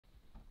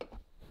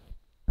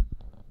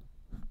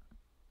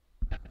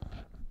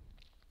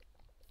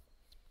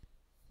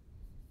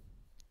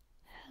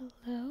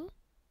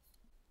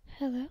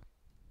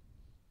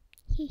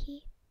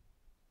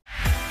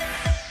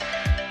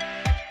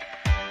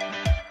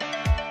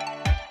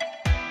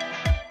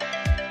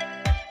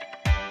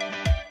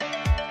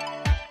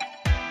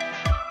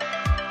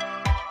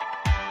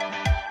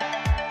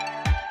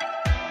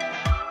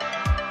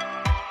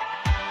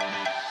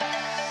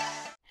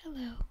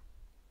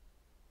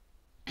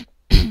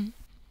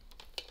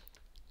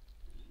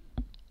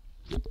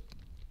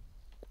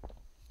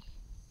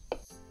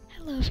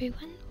Hello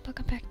everyone,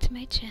 welcome back to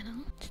my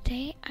channel.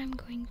 Today I'm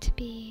going to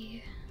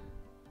be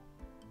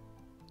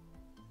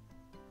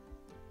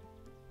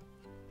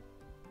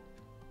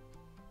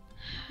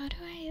how do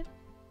I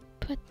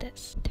put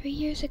this? 3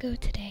 years ago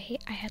today,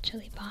 I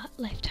actually bought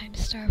Lifetime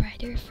Star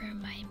Rider for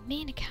my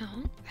main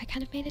account. I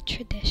kind of made a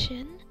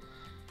tradition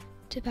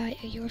to buy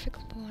a Jorvik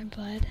Warm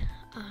Blood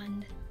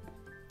on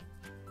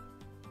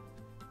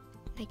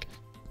like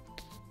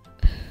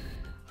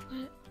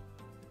what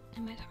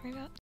am I talking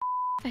about?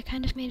 I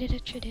kind of made it a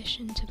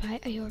tradition to buy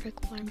a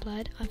Jorvik Warm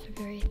Blood on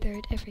February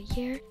 3rd every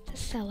year to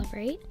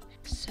celebrate.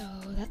 So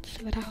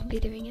that's what I'll be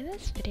doing in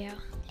this video.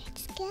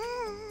 Let's go!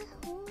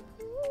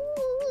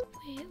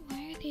 Wait,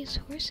 why are these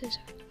horses?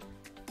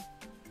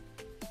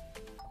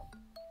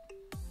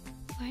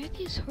 Why are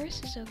these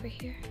horses over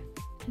here?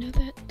 I know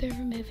that they're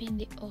removing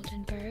the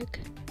Oldenburg.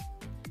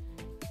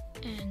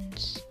 And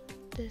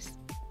this...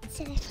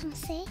 C'est le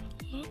français?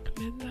 Look,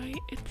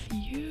 Midnight, it's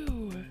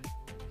you!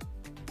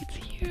 It's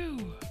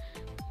you!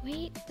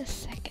 Wait a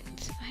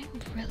second. I'm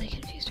really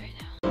confused right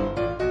now.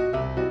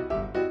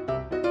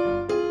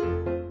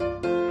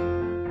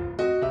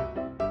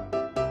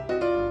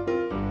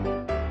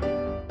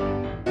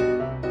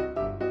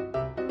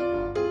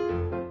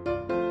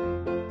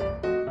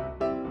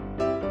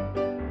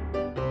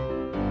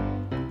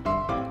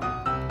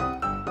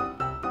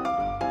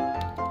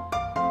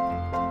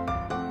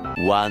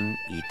 One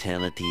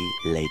eternity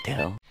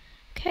later.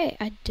 Okay,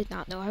 I did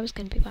not know I was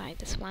going to be buying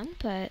this one,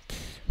 but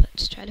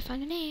let's try to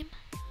find a name.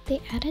 They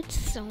added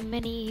so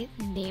many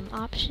name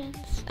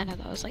options. I know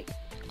that was like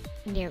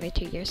nearly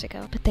 2 years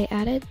ago, but they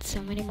added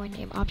so many more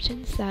name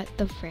options that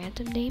the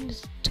random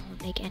names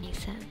don't make any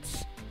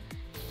sense.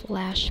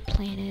 Flash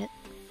Planet,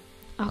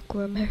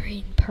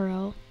 Aquamarine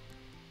Pearl,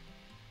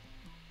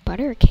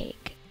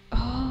 Buttercake.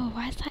 Oh,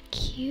 why is that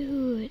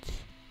cute?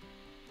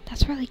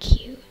 That's really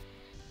cute.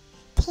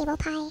 Table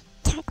pie,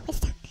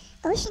 turquoise,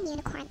 ocean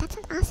unicorn. That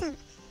sounds awesome.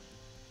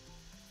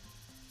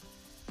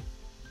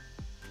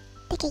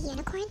 Like a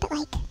unicorn, but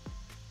like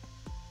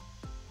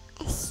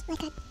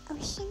an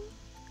ocean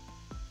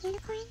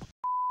unicorn.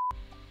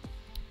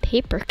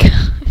 Paper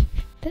cup.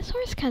 This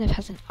horse kind of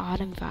has an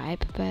autumn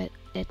vibe, but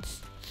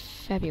it's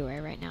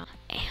February right now.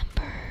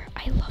 Amber.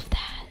 I love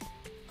that.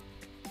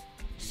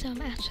 So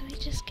I'm actually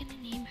just gonna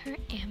name her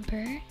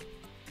Amber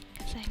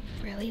because I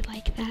really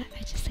like that. I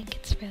just think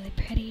it's really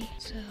pretty.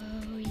 So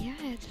yeah,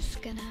 I'm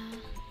just gonna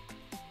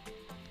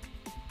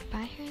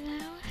buy her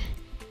now.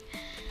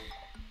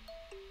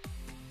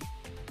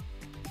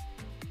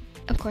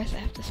 Of course I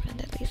have to spend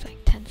at least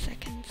like 10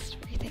 seconds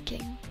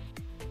rethinking.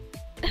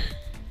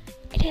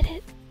 I did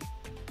it!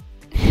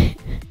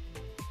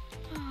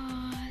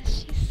 Aw,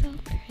 she's so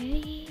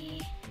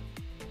pretty.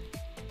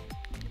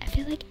 I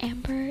feel like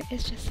Amber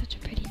is just such a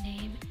pretty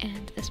name,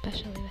 and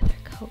especially with her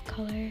coat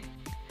color.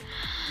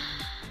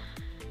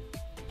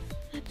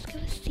 Let's go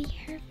see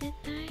her,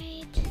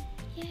 Midnight.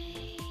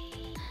 Yay!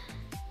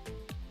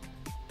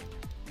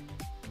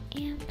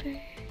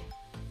 Amber.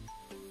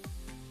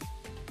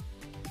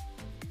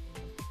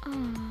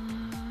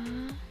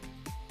 Aww.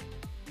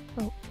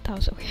 Oh, that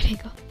was a weird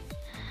angle.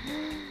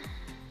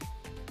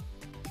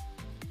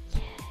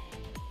 Yay.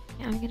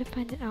 Now I'm gonna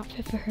find an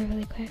outfit for her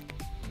really quick.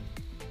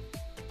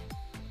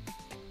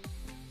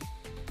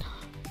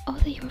 Oh,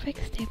 the Jorvik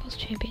Stables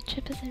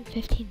Championship is in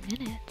 15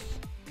 minutes.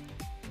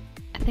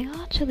 I think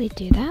I'll actually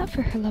do that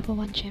for her level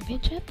 1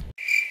 championship.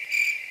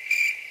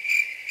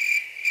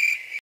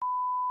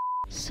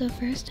 So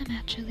first I'm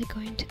actually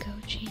going to go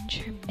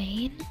change her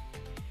mane.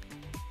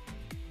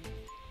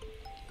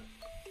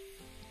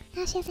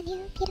 Now she has a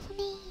new beautiful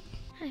mane.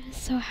 I'm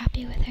so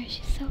happy with her,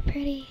 she's so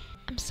pretty.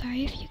 I'm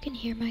sorry if you can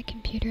hear my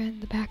computer in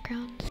the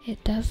background.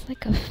 It does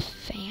like a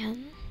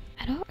fan.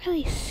 I don't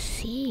really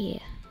see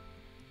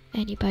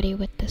anybody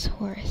with this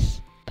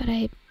horse, but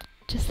I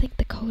just think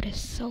the coat is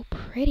so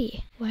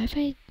pretty. Why have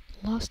I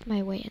lost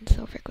my way in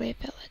Silverglade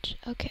Village?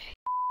 Okay.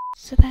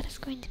 So that is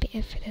going to be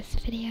it for this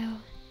video.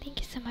 Thank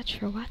you so much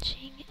for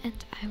watching,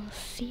 and I will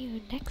see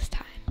you next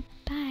time.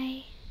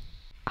 Bye!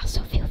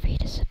 Also feel free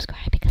to subscribe.